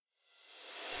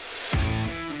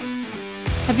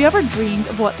Have you ever dreamed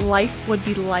of what life would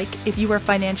be like if you were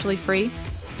financially free?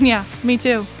 Yeah, me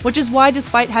too. Which is why,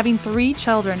 despite having 3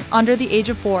 children under the age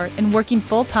of 4 and working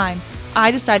full-time, I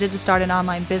decided to start an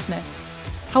online business.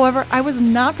 However, I was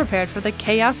not prepared for the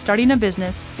chaos starting a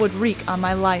business would wreak on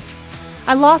my life.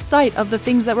 I lost sight of the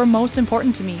things that were most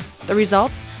important to me. The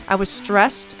result? I was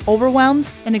stressed, overwhelmed,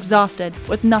 and exhausted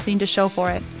with nothing to show for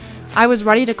it. I was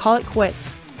ready to call it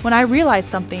quits when I realized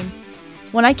something.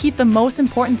 When I keep the most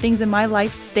important things in my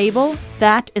life stable,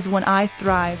 that is when I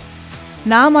thrive.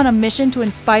 Now I'm on a mission to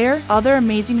inspire other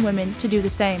amazing women to do the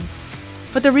same.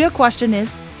 But the real question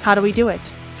is, how do we do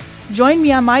it? Join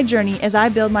me on my journey as I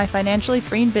build my financially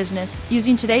freeing business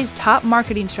using today's top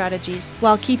marketing strategies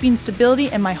while keeping stability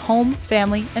in my home,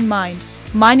 family, and mind.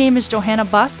 My name is Johanna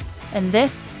Buss, and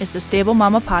this is the Stable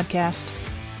Mama Podcast.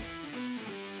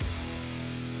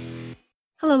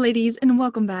 Hello, ladies, and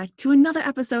welcome back to another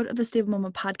episode of the Stable Mama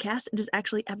Podcast. It is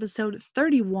actually episode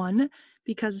 31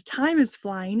 because time is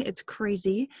flying. It's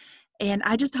crazy. And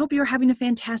I just hope you're having a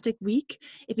fantastic week.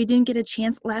 If you didn't get a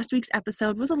chance, last week's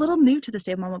episode was a little new to the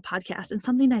Stable Mama Podcast and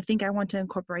something I think I want to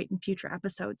incorporate in future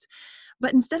episodes.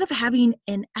 But instead of having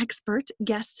an expert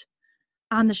guest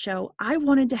on the show, I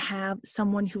wanted to have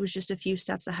someone who was just a few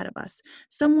steps ahead of us,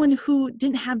 someone who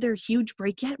didn't have their huge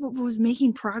break yet, but was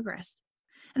making progress.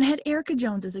 And I had Erica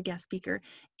Jones as a guest speaker,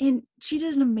 and she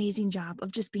did an amazing job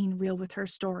of just being real with her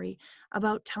story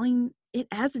about telling it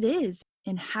as it is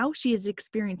and how she is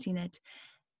experiencing it.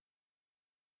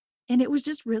 And it was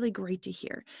just really great to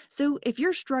hear. So if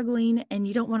you're struggling and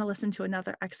you don't want to listen to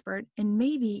another expert, and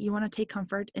maybe you want to take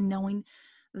comfort in knowing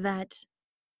that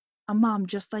a mom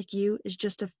just like you is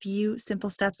just a few simple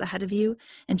steps ahead of you,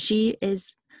 and she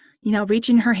is,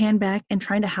 reaching her hand back and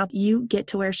trying to help you get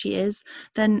to where she is,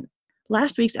 then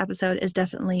last week's episode is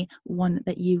definitely one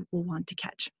that you will want to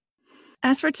catch.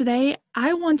 As for today,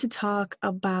 I want to talk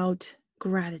about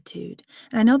gratitude.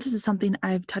 And I know this is something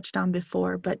I've touched on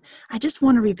before, but I just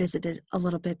want to revisit it a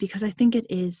little bit because I think it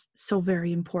is so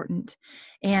very important.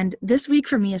 And this week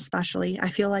for me especially, I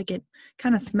feel like it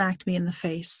kind of smacked me in the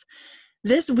face.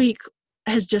 This week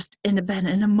has just been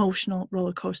an emotional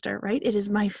roller coaster, right? It is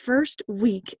my first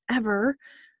week ever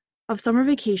of summer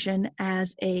vacation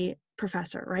as a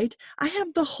professor, right? I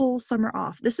have the whole summer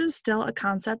off. This is still a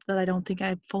concept that I don't think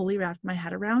I've fully wrapped my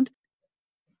head around.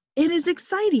 It is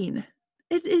exciting.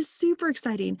 It is super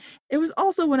exciting. It was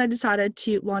also when I decided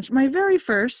to launch my very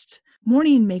first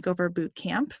morning makeover boot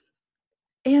camp.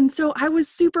 And so I was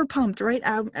super pumped, right?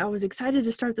 I was excited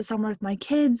to start the summer with my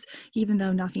kids, even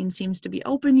though nothing seems to be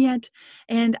open yet.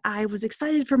 And I was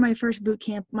excited for my first boot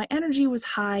camp. My energy was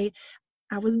high.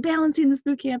 I was balancing this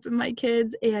boot camp and my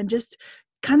kids and just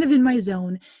kind of in my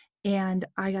zone. And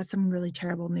I got some really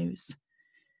terrible news.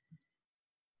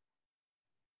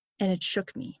 And it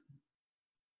shook me.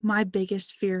 My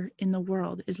biggest fear in the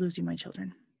world is losing my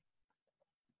children.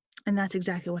 And that's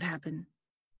exactly what happened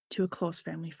to a close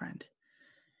family friend.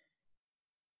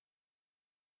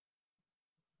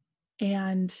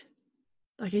 And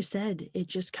like I said, it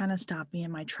just kind of stopped me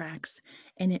in my tracks,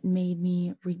 and it made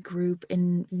me regroup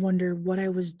and wonder what I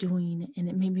was doing. And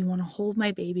it made me want to hold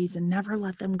my babies and never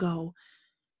let them go.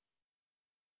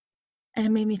 And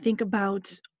it made me think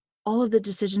about all of the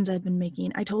decisions I've been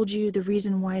making. I told you the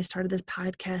reason why I started this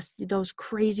podcast, those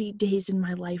crazy days in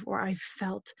my life where I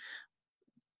felt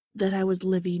that I was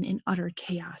living in utter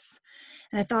chaos.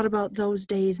 And I thought about those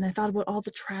days, and I thought about all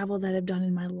the travel that I've done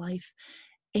in my life.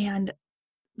 And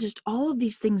just all of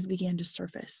these things began to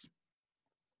surface.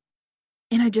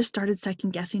 And I just started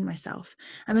second guessing myself.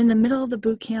 I'm in the middle of the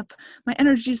boot camp. My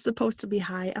energy is supposed to be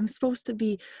high. I'm supposed to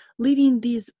be leading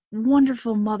these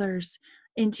wonderful mothers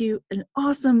into an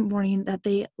awesome morning that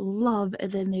they love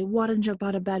and then they want to jump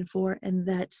out of bed for, and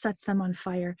that sets them on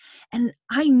fire. And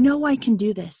I know I can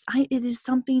do this. It is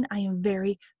something I am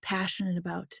very passionate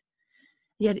about.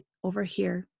 Yet over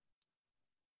here,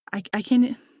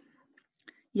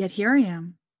 yet here I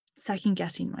am, second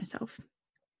guessing myself.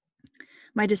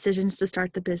 My decisions to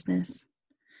start the business,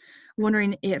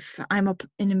 wondering if I'm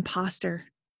an imposter,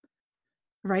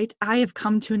 right? I have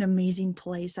come to an amazing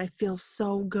place. I feel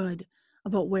so good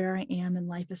about where I am in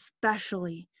life,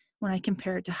 especially when I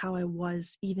compare it to how I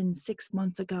was even 6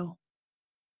 months ago.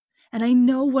 And I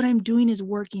know what I'm doing is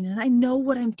working, and I know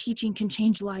what I'm teaching can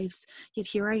change lives. Yet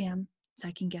here I am,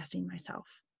 second guessing myself.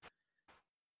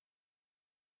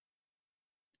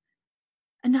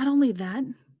 And not only that,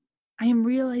 I am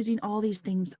realizing all these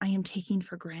things I am taking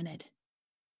for granted.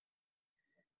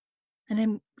 And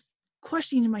I'm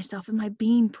questioning myself, am I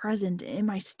being present? Am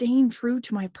I staying true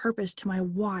to my purpose, to my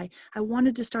why? I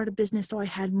wanted to start a business so I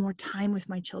had more time with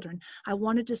my children. I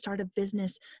wanted to start a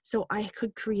business so I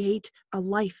could create a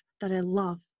life that I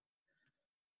love.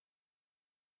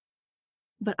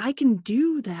 But I can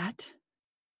do that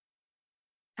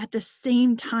at the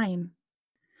same time.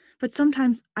 But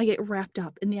sometimes I get wrapped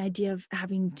up in the idea of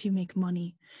having to make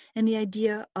money and the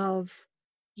idea of,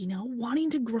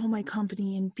 wanting to grow my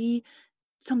company and be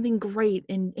something great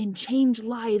and change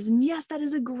lives. And yes, that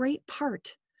is a great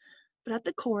part. But at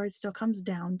the core, it still comes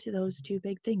down to those two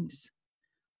big things.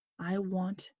 I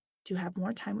want to have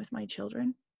more time with my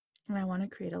children, and I want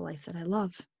to create a life that I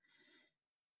love.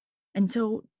 And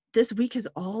so this week is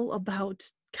all about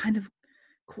kind of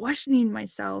questioning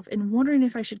myself and wondering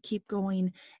if I should keep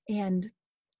going and,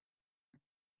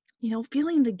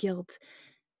 feeling the guilt,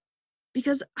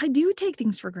 because I do take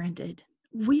things for granted.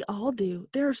 We all do.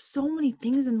 There are so many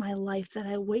things in my life that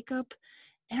I wake up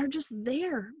and are just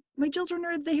there. My children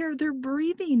are there. They're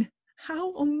breathing.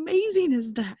 How amazing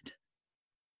is that?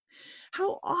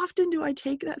 How often do I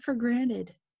take that for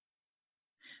granted?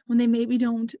 When they maybe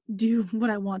don't do what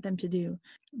I want them to do.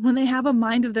 When they have a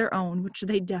mind of their own, which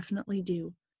they definitely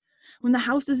do. When the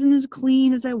house isn't as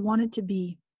clean as I want it to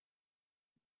be.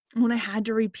 When I had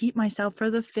to repeat myself for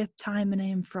the 5th time and I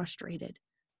am frustrated.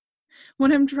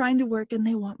 When I'm trying to work and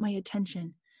they want my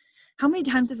attention. How many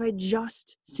times have I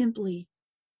just simply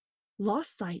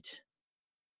lost sight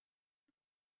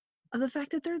of the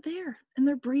fact that they're there and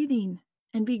they're breathing,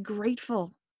 and be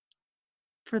grateful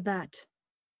for that?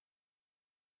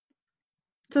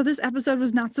 So this episode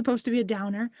was not supposed to be a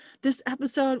downer. This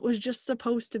episode was just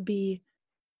supposed to be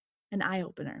an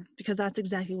eye-opener, because that's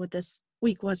exactly what this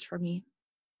week was for me.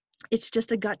 It's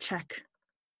just a gut check.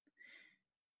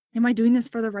 Am I doing this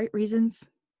for the right reasons?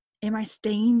 Am I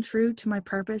staying true to my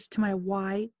purpose, to my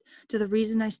why, to the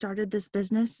reason I started this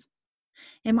business?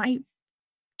 Am I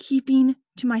keeping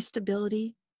to my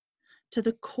stability, to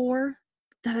the core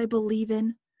that I believe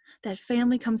in, that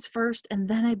family comes first and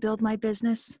then I build my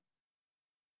business?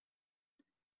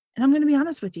 And I'm going to be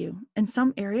honest with you, in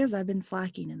some areas I've been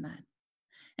slacking in that.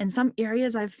 In some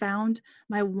areas I've found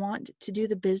my want to do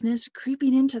the business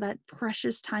creeping into that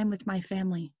precious time with my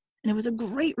family. And it was a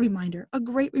great reminder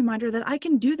that I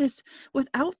can do this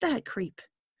without that creep.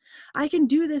 I can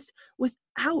do this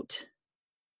without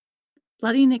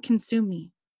letting it consume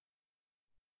me.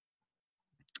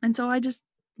 And so I just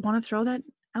want to throw that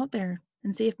out there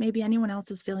and see if maybe anyone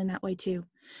else is feeling that way too.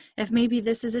 If maybe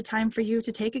this is a time for you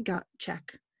to take a gut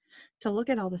check, to look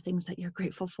at all the things that you're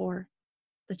grateful for,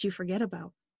 that you forget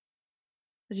about,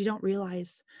 that you don't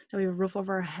realize, that we have a roof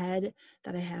over our head,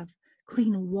 that I have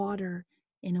clean water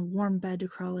and a warm bed to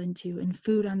crawl into and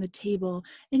food on the table.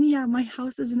 And yeah, my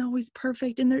house isn't always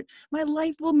perfect, and my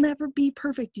life will never be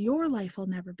perfect. Your life will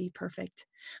never be perfect.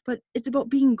 But it's about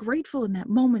being grateful in that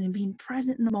moment and being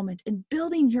present in the moment and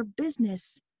building your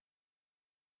business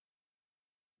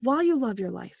while you love your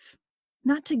life,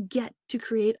 not to get to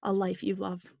create a life you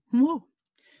love. Whoa.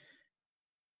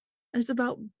 It's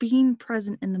about being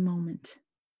present in the moment.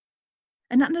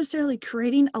 And not necessarily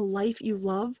creating a life you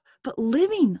love, but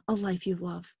living a life you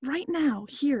love right now,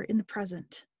 here in the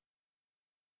present.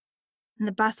 And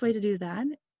the best way to do that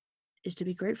is to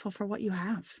be grateful for what you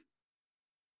have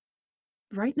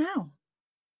right now.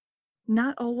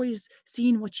 Not always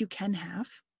seeing what you can have.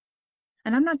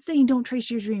 And I'm not saying don't chase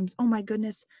your dreams. Oh my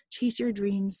goodness, chase your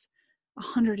dreams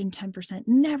 110%.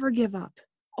 Never give up.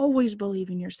 Always believe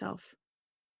in yourself.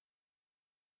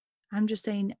 I'm just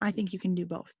saying, I think you can do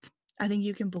both. I think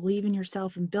you can believe in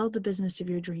yourself and build the business of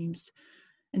your dreams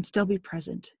and still be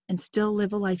present and still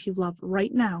live a life you love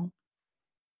right now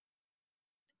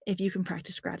if you can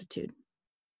practice gratitude.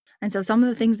 And so some of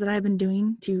the things that I've been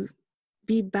doing to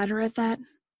be better at that,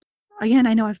 again,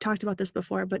 I know I've talked about this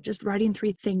before, but just writing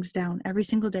 3 things down every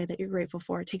single day that you're grateful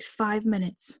for. It takes 5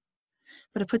 minutes,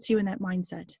 but it puts you in that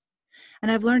mindset.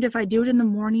 And I've learned if I do it in the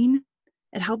morning,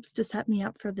 it helps to set me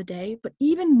up for the day. But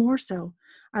even more so,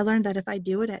 I learned that if I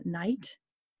do it at night,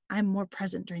 I'm more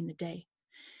present during the day.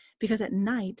 Because at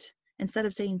night, instead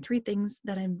of saying 3 things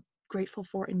that I'm grateful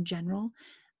for in general,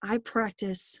 I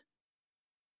practice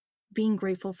being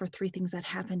grateful for 3 things that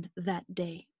happened that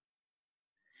day.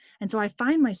 And so I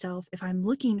find myself, if I'm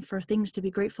looking for things to be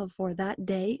grateful for that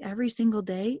day, every single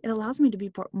day, it allows me to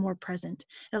be more present.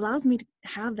 It allows me to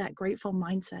have that grateful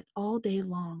mindset all day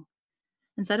long.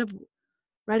 Instead of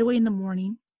right away in the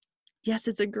morning. Yes,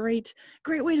 it's a great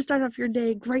way to start off your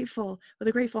day, grateful, with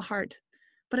a grateful heart.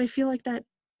 But I feel like that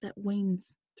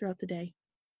wanes throughout the day.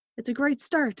 It's a great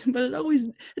start, but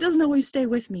it doesn't always stay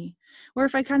with me. Or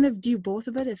if I kind of do both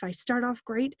of it, if I start off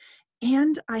great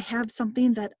And I have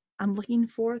something that I'm looking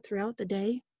for throughout the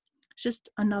day. It's just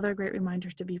another great reminder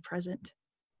to be present.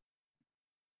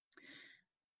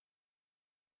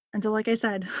 And so, like I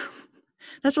said,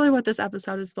 that's really what this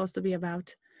episode is supposed to be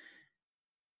about,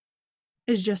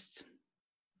 is just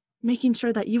making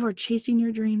sure that you are chasing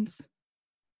your dreams,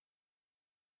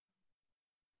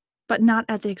 but not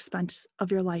at the expense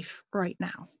of your life right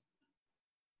now.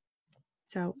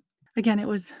 So again, it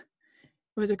was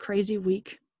a crazy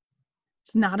week.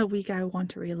 It's not a week I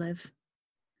want to relive.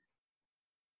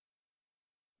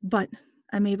 But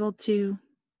I'm able to,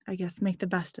 I guess, make the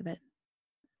best of it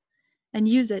and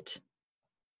use it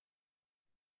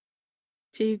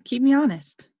to keep me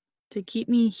honest, to keep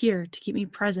me here, to keep me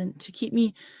present, to keep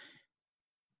me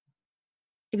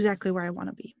exactly where I want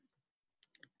to be.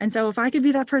 And so if I could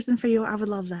be that person for you, I would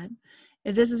love that.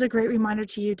 If this is a great reminder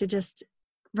to you to just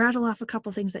rattle off a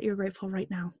couple things that you're grateful right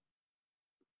now.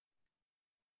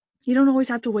 You don't always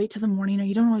have to wait till the morning, or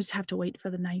you don't always have to wait for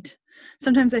the night.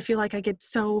 Sometimes I feel like I get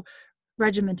so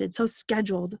regimented, so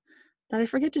scheduled, that I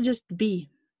forget to just be.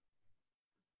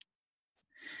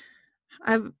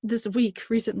 This week,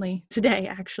 recently, today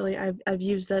actually, I've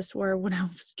used this where when I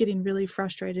was getting really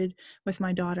frustrated with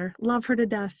my daughter, love her to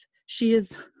death. She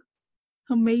is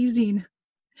amazing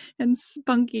and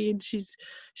spunky, and she's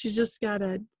just got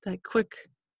that quick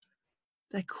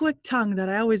tongue that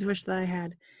I always wish that I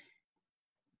had.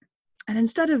 And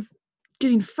instead of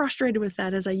getting frustrated with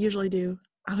that, as I usually do,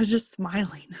 I was just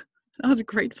smiling. I was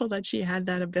grateful that she had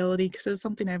that ability, because it's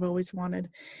something I've always wanted.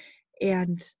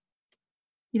 And,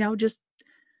 just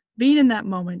being in that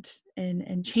moment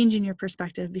and changing your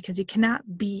perspective, because you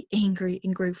cannot be angry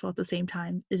and grateful at the same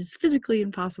time. It is physically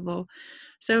impossible.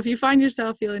 So if you find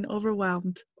yourself feeling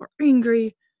overwhelmed or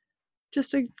angry,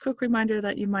 just a quick reminder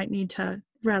that you might need to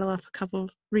rattle off a couple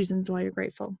reasons why you're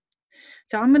grateful.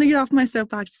 So I'm going to get off my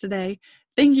soapbox today.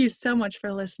 Thank you so much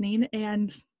for listening.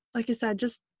 And like I said,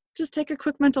 just take a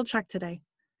quick mental check today.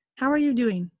 How are you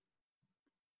doing?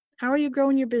 How are you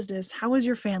growing your business? How is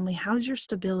your family? How's your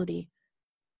stability?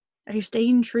 Are you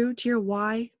staying true to your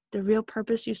why, the real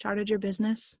purpose you started your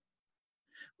business?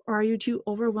 Or are you too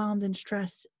overwhelmed and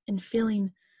stressed and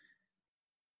feeling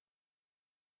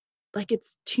like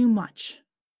it's too much?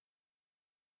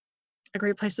 A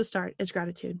great place to start is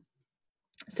gratitude.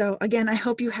 So again, I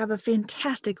hope you have a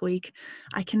fantastic week.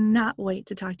 I cannot wait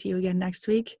to talk to you again next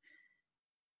week.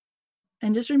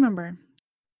 And just remember,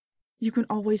 you can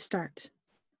always start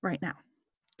right now.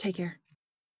 Take care.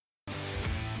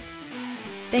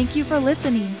 Thank you for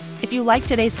listening. If you liked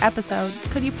today's episode,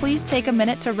 could you please take a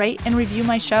minute to rate and review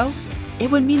my show? It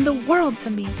would mean the world to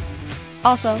me.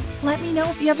 Also, let me know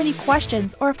if you have any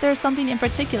questions or if there's something in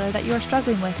particular that you are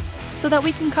struggling with, so that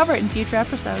we can cover it in future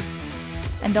episodes.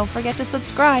 And don't forget to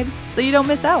subscribe so you don't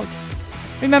miss out.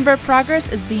 Remember,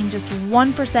 progress is being just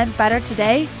 1% better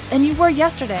today than you were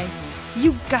yesterday.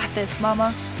 You got this,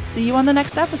 Mama. See you on the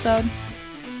next episode.